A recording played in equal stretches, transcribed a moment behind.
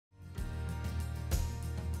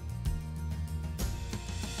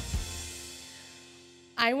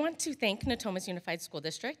I want to thank Natomas Unified School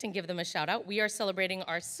District and give them a shout out. We are celebrating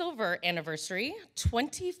our silver anniversary,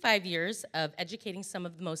 25 years of educating some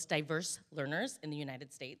of the most diverse learners in the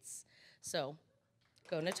United States. So,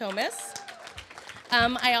 go Natomas.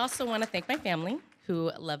 I also want to thank my family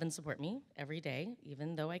who love and support me every day,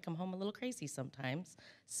 even though I come home a little crazy sometimes,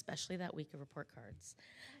 especially that week of report cards.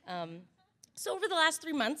 So over the last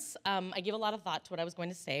 3 months, I gave a lot of thought to what I was going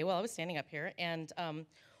to say while I was standing up here, and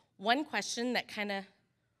one question that kind of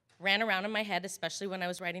ran around in my head, especially when I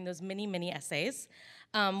was writing those mini essays,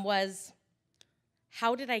 was,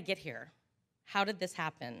 how did I get here? How did this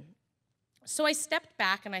happen? So I stepped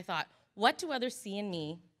back and I thought, what do others see in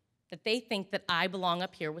me that they think that I belong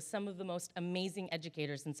up here with some of the most amazing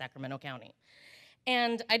educators in Sacramento County?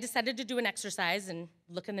 And I decided to do an exercise and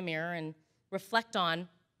look in the mirror and reflect on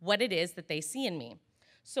what it is that they see in me.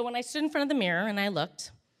 So when I stood in front of the mirror and I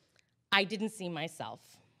looked, I didn't see myself.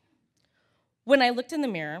 When I looked in the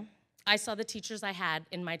mirror, I saw the teachers I had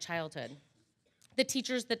in my childhood, the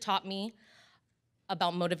teachers that taught me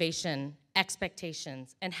about motivation,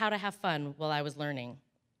 expectations, and how to have fun while I was learning.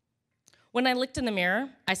 When I looked in the mirror,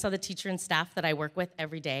 I saw the teacher and staff that I work with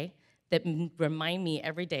every day that remind me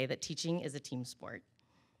every day that teaching is a team sport.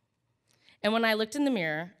 And when I looked in the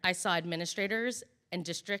mirror, I saw administrators and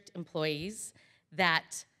district employees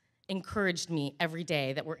that encouraged me every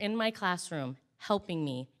day, that were in my classroom, helping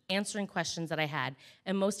me, answering questions that I had,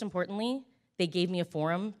 and most importantly, they gave me a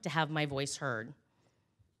forum to have my voice heard.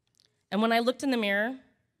 And when I looked in the mirror,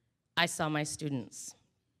 I saw my students.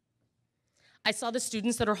 I saw the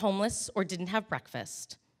students that are homeless or didn't have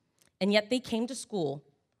breakfast, and yet they came to school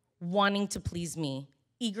wanting to please me,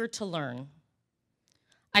 eager to learn.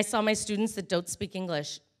 I saw my students that don't speak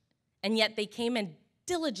English, and yet they came in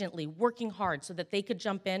diligently working hard so that they could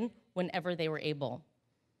jump in whenever they were able.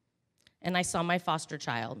 And I saw my foster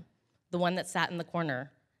child, the one that sat in the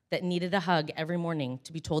corner, that needed a hug every morning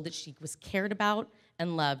to be told that she was cared about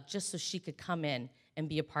and loved just so she could come in and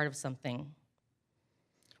be a part of something.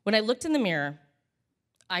 When I looked in the mirror,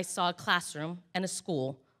 I saw a classroom and a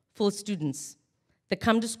school full of students that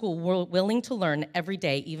come to school willing to learn every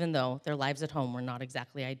day, even though their lives at home were not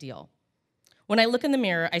exactly ideal. When I look in the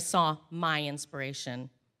mirror, I saw my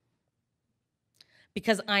inspiration,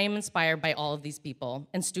 because I am inspired by all of these people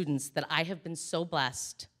and students that I have been so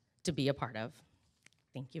blessed to be a part of.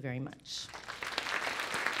 Thank you very much.